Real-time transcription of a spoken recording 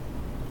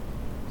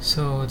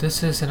So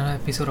this is another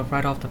episode of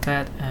Right Off the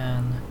Bat,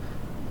 and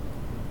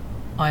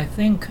I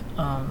think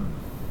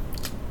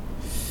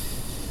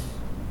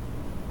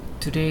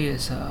today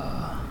is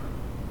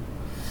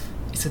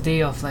it's a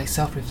day of like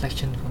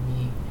self-reflection for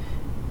me,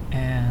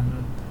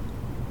 and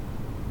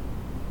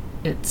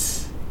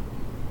it's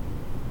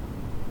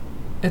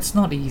it's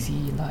not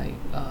easy like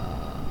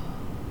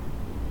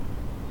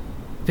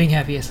being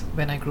happy as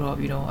when I grow up.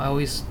 I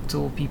always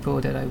told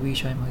people that I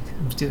wish I'm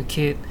still a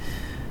kid.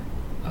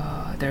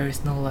 There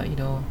is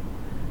no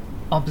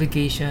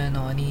obligation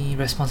or any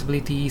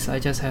responsibilities. I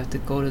just have to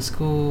go to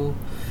school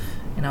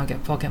and I'll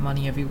get pocket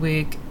money every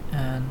week,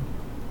 and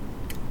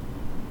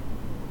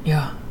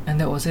yeah, and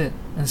that was it.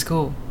 And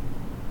school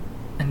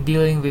and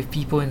dealing with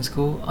people in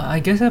school, I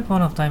guess at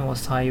point of time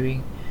was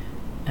tiring.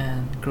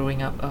 And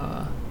growing up,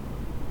 I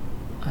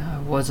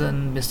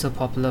wasn't Mr.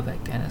 Popular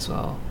back then as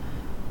well,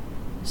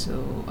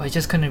 so I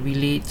just kind of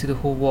relate to the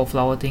whole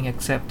wallflower thing,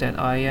 except that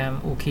I am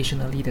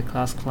occasionally the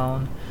class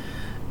clown.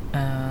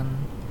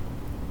 And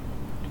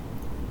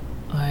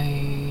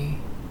I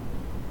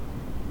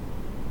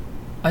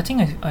I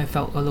think I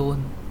felt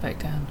alone back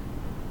then,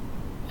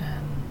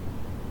 and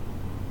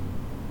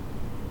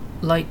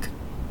like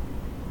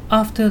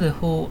after the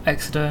whole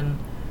accident,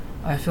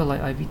 I feel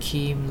like I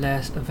became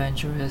less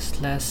adventurous,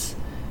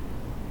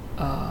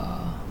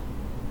 uh,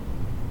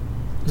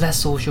 less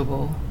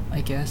sociable,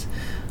 I guess.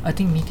 I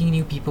think meeting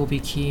new people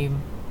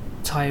became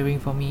tiring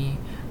for me.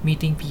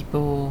 Meeting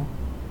people,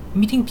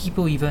 meeting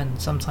people even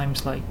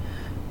sometimes, like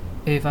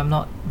if I'm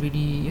not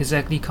really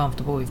exactly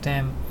comfortable with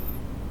them,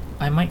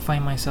 I might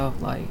find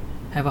myself like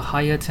have a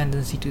higher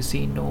tendency to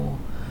say no,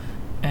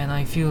 and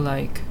I feel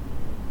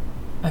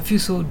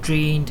so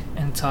drained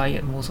and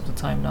tired most of the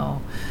time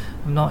now.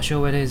 I'm not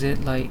sure whether is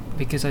it like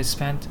because I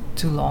spent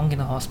too long in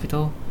the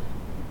hospital,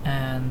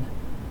 and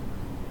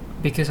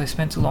because I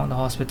spent too long in the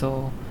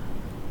hospital,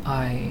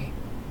 I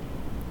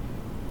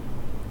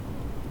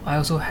I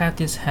also have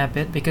this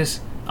habit because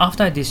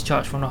after I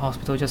discharged from the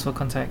hospital, just for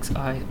context,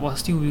 I was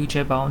still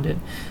wheelchair bounded.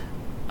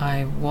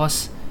 I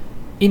was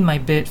in my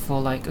bed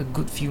for like a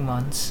good few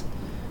months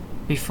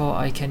before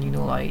I can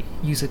like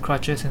use the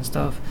crutches and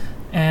stuff.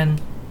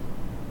 And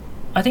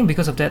I think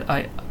because of that,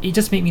 I it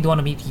just made me don't want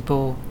to meet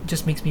people. It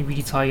just makes me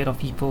really tired of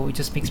people. It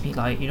just makes me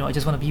like I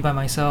just want to be by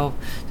myself,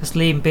 just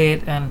lay in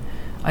bed. And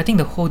I think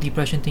the whole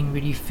depression thing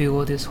really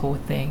fueled this whole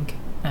thing.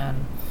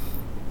 And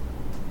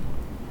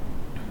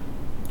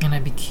I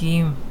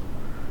became,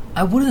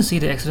 I wouldn't say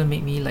the accident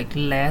made me like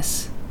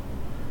less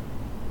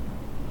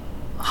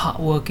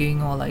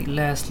hardworking or like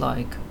less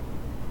like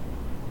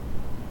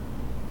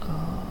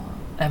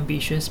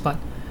ambitious, but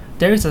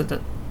there is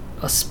a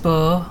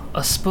spur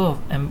of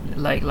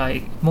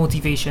like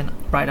motivation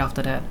right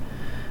after that.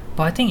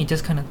 But I think it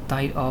just kind of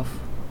died off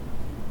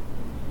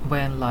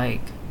when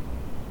like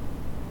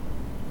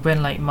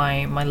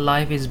my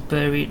life is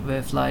buried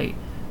with like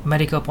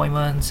medical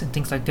appointments and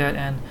things like that.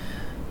 And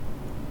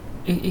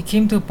it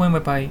came to a point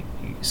whereby,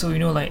 so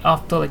like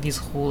after like this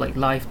whole like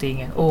life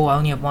thing, and I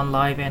only have one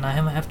life and I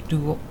have to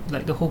do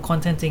like the whole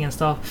content thing and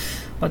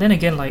stuff. But then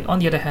again, like on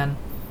the other hand,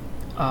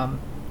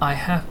 I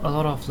have a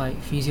lot of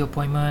like physio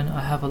appointment,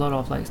 I have a lot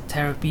of like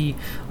therapy,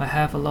 I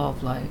have a lot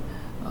of like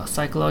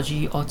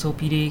psychology,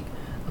 orthopedic,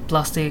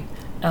 plastic.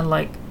 And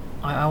like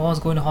I was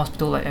going to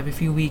hospital like every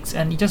few weeks,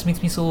 and it just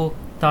makes me so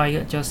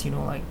tired just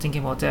like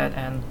thinking about that.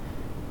 And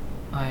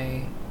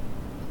I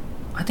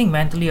I think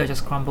mentally I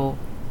just crumble.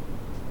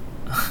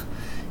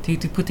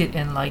 To put it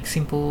in like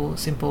simple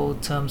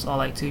terms, or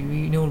like to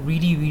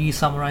really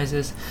summarize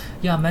this,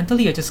 yeah,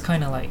 mentally I just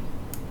kind of like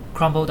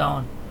crumble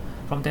down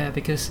from there,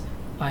 because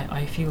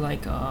I feel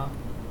like I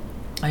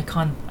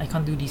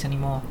can't do this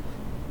anymore.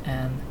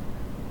 And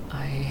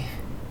I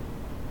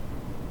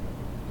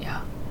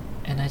yeah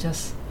and I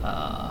just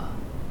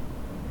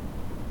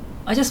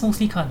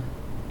mostly can't.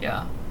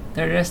 Yeah,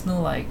 there's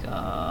no like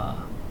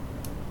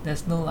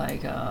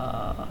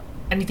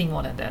anything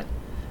more than that.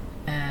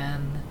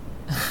 And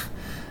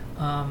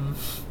um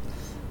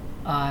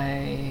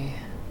I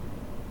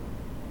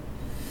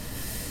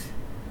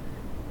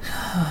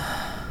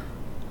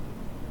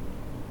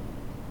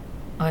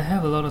I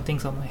have a lot of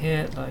things on my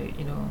head, like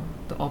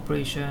the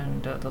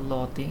operation, the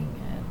law thing.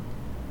 And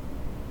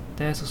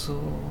there's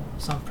also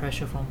some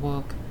pressure from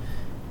work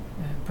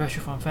and pressure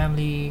from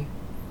family,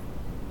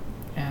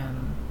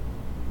 and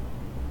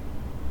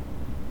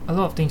a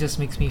lot of things just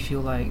makes me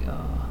feel like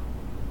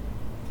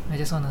I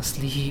just want to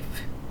sleep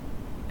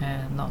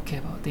and not care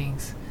about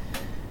things.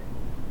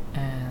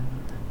 And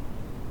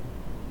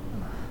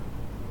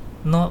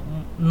not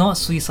not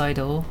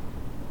suicidal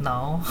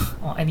now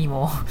or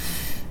anymore.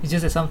 It's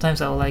just that sometimes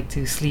I would like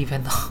to sleep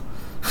and not,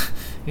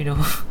 you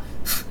know,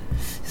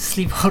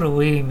 sleep all the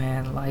way,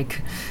 man.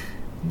 Like,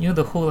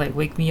 the whole like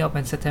wake me up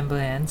when September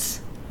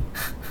ends.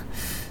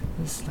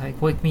 It's like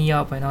wake me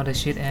up when all the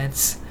shit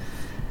ends.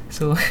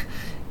 So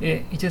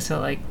it just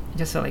felt like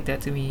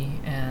that to me.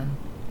 And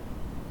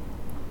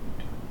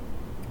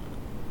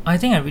I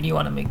think I really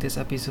want to make this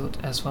episode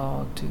as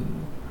well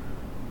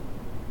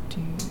to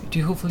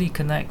to hopefully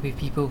connect with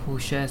people who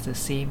shares the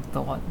same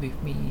thought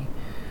with me,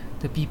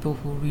 the people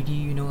who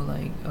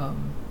really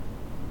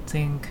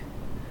think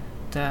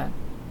that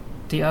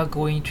they are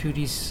going through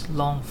this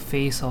long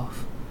phase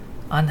of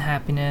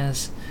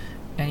unhappiness,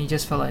 and it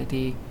just felt like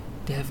they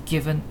have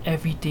given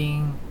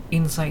everything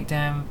inside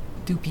them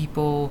to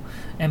people,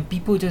 and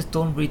people just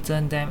don't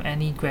return them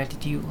any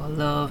gratitude or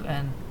love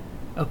and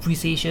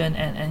appreciation,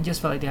 and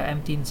just felt like they are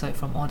empty inside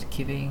from all the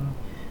giving,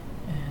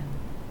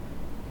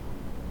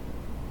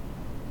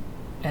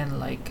 and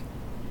like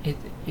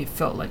it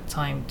felt like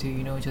time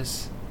to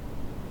just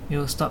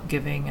stop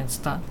giving and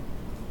start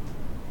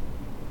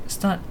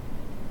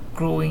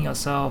growing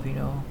yourself,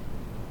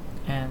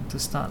 and to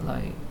start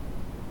like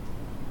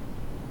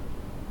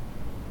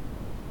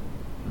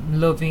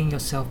loving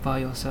yourself by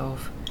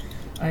yourself.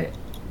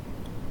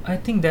 I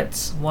think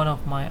that's one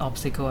of my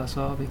obstacle as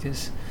well,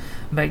 because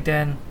back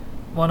then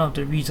one of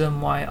the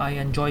reason why I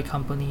enjoy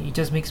company, it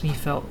just makes me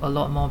felt a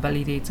lot more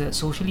validated,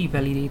 socially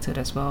validated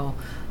as well,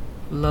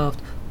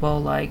 loved. Well,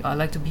 like I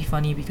like to be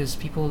funny because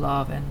people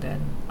laugh, and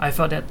then I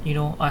felt that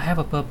I have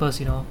a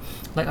purpose,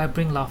 like I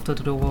bring laughter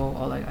to the world,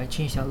 or like I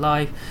change their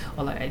life,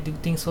 or like I do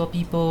things for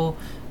people.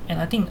 And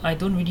I think I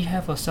don't really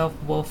have a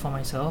self-worth for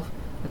myself.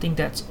 I think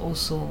that's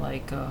also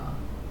like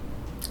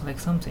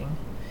something.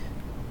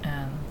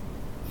 And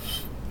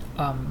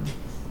um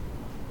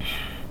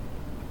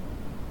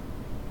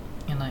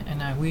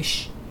and I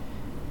wish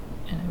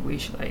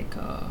like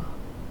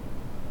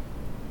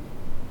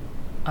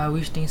I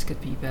wish things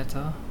could be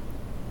better,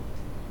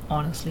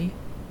 honestly,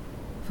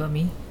 for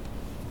me,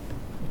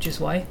 which is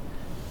why.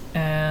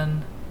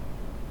 And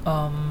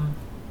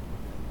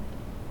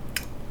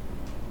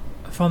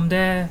from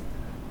there,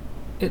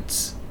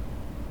 it's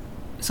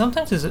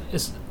sometimes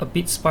it's a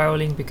bit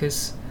spiraling,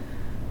 because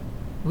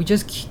we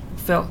just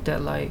felt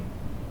that like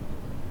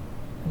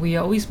we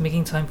are always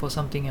making time for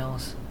something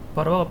else.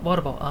 But what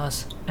about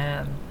us?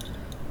 And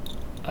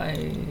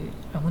I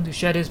want to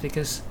share this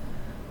because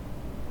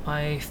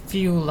I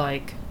feel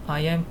like I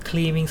am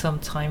claiming some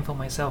time for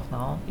myself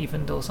now,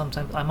 even though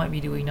sometimes I might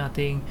be doing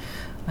nothing.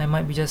 I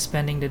might be just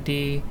spending the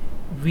day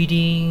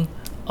reading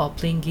or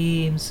playing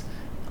games.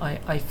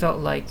 I felt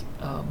like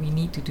we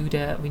need to do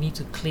that. We need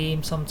to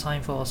claim some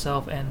time for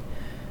ourselves, and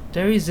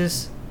there is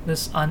this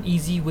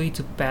uneasy way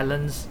to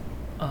balance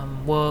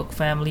work,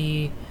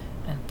 family,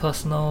 and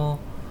personal.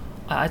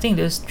 I think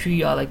these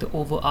three are like the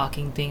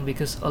overarching thing,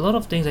 because a lot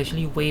of things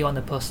actually weigh on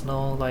the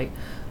personal, like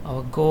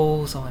our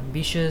goals, our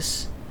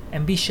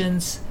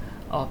ambitions,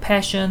 our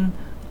passion,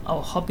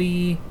 our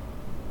hobby,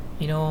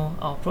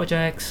 our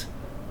projects,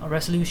 our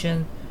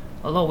resolution,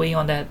 a lot weighing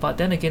on that. But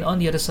then again, on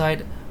the other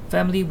side,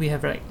 family, we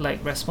have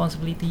like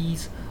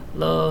responsibilities,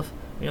 love,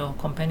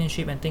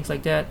 companionship, and things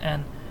like that.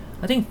 And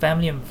I think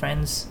family and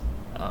friends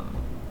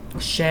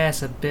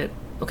shares a bit.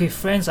 Okay,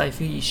 friends, I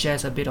feel it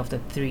shares a bit of the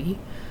three,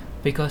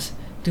 because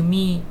to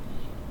me,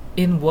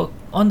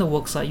 on the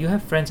work side, you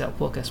have friends at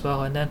work as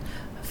well, and then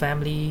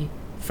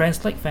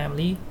friends like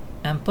family.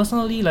 And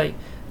personally, like,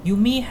 you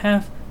may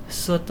have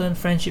certain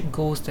friendship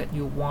goals that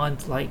you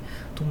want, like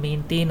to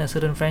maintain a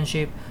certain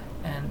friendship,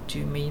 and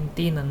to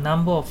maintain a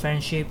number of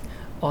friendship,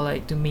 or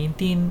like to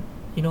maintain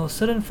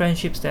certain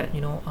friendships that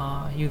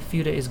you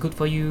feel that is good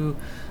for you,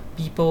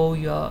 people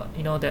you are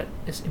that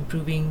is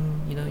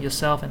improving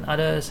yourself and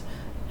others.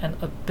 And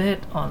a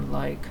bit on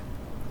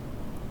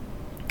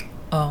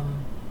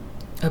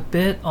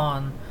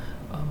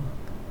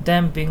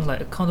them being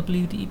like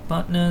accountability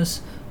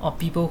partners, or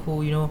people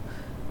who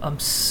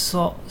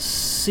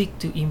seek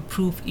to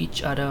improve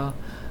each other.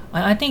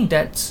 I think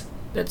that's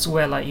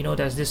where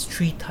there's this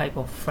three type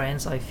of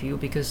friends, I feel,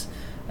 because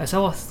as I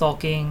was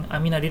talking, I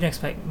mean, I didn't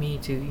expect me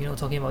to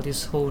talking about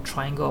this whole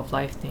triangle of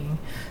life thing,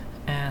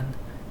 and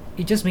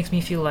it just makes me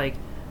feel like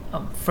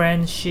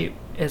friendship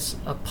is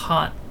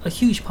a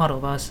huge part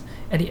of us,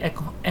 and it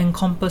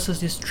encompasses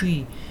this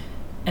tree.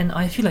 And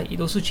I feel like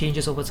it also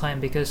changes over time,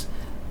 because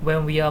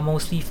when we are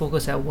mostly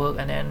focused at work,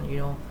 and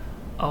then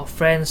our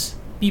friends,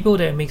 people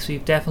that we mix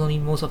with, definitely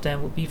most of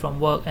them would be from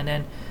work. And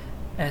then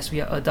as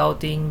we are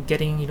adulting,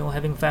 getting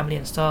having family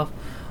and stuff,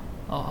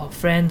 our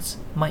friends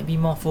might be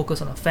more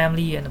focused on the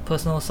family and the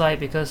personal side,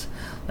 because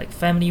like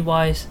family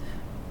wise,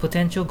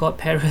 potential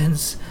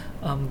godparents,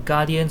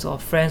 guardians, or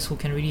friends who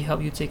can really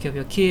help you take care of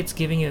your kids,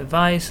 giving you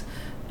advice.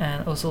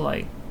 And also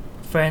like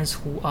friends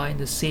who are in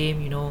the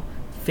same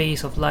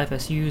phase of life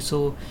as you,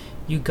 so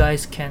you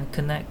guys can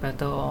connect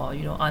better, or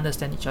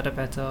understand each other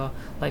better,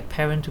 like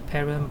parent to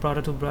parent,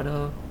 brother to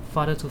brother,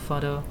 father to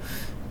father.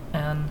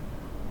 And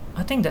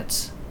I think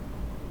that's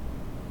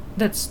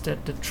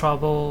the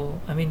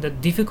trouble, I mean the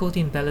difficulty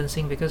in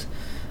balancing, because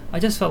I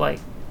just felt like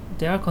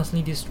there are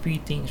constantly these three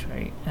things,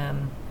 right?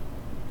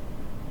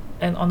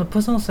 And on the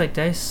personal side,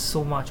 there's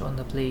so much on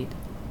the plate.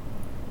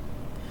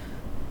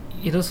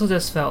 It also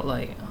just felt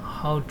like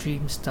how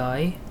dreams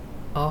die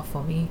off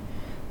for me.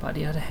 But on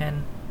the other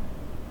hand,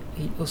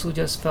 it also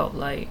just felt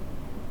like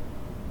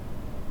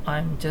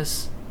I'm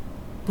just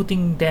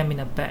putting them in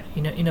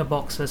a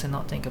boxes and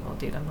not think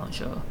about it. I'm not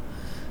sure.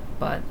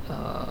 but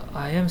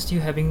I am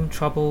still having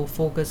trouble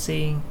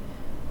focusing.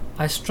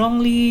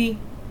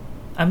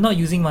 I'm not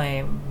using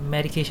my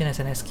medication as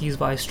an excuse,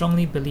 but I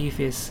strongly believe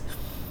is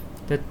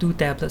the 2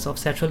 tablets of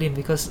sertraline,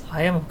 because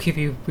I am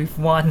okay with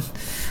one.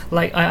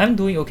 Like I'm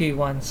doing okay with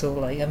one, so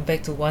like I'm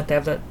back to 1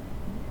 tablet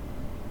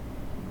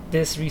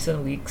this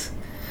recent weeks.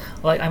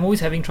 Like I'm always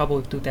having trouble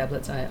with 2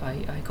 tablets.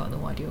 I got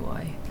no idea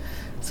why.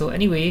 So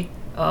anyway,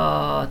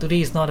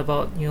 today is not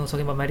about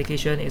talking about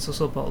medication. It's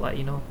also about like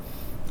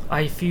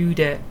I feel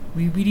that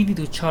we really need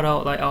to chart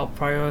out like our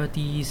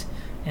priorities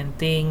and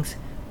things.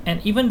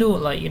 And even though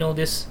like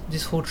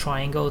this whole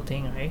triangle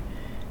thing, right?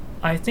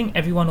 I think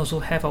everyone also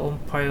have our own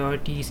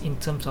priorities in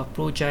terms of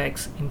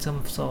projects, in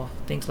terms of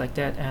things like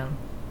that. And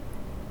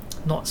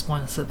not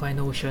sponsored by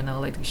Notion, I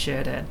would like to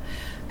share that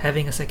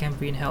having a second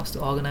brain helps to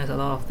organize a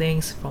lot of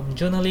things, from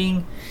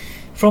journaling,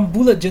 from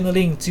bullet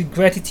journaling to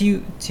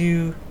gratitude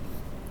to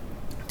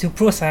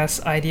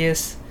process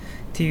ideas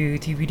to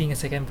reading a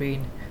second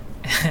brain.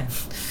 And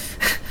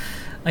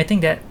I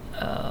think that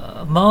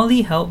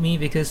mildly helped me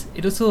because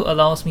it also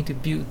allows me to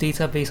build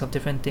database of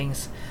different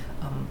things,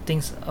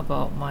 things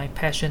about my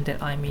passion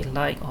that I may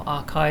like or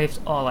archive,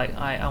 or like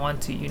I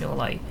want to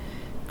like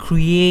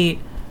create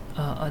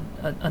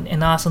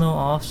an arsenal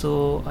of,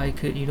 so I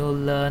could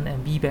learn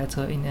and be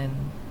better in a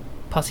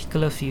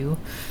particular field.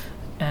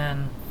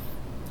 And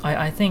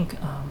I think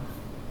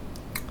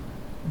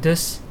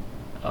this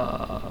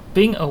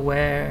being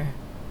aware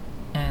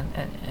and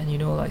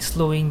like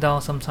slowing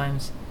down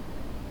sometimes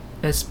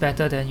is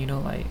better than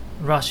like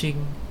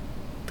rushing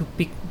to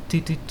pick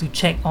to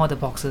check all the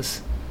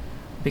boxes,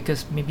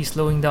 because maybe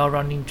slowing down,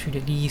 running through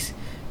the list,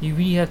 you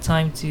really have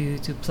time to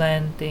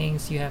plan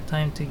things. You have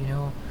time to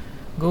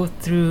go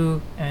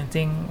through and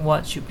think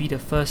what should be the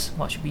first,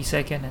 what should be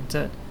second and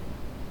third.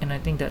 And I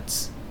think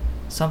that's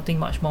something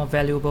much more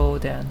valuable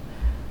than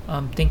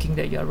thinking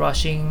that you're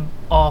rushing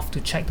off to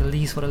check the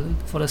list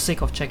for the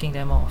sake of checking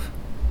them off.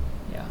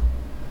 Yeah.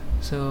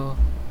 So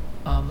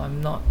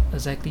I'm not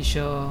exactly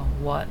sure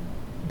what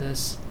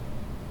this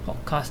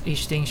podcast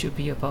each thing should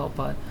be about,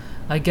 but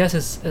I guess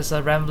it's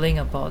a rambling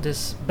about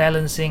this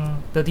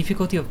balancing, the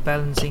difficulty of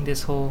balancing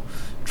this whole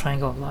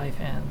triangle of life.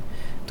 And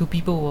to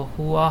people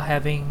who are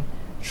having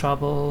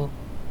trouble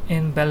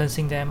in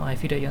balancing them, I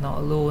feel that you're not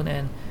alone.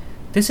 And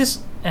this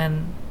is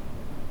and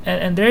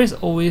there is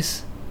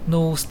always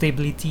no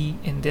stability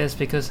in this,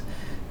 because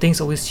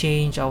things always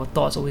change, our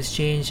thoughts always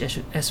change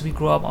as we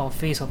grow up. Our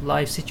phase of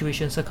life,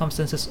 situations,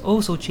 circumstances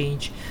also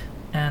change.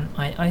 And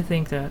I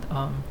think that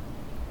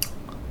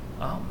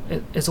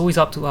it's always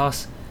up to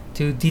us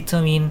to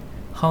determine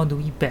how do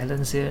we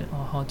balance it,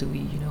 or how do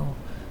we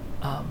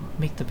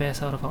make the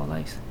best out of our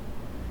lives.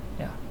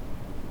 Yeah.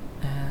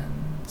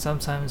 And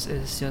sometimes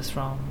it's just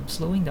from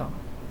slowing down.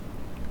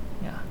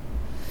 Yeah.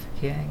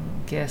 Okay, I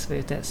guess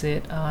with that's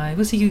it. I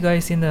will see you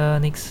guys in the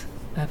next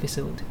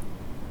episode.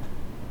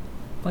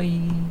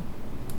 Bye.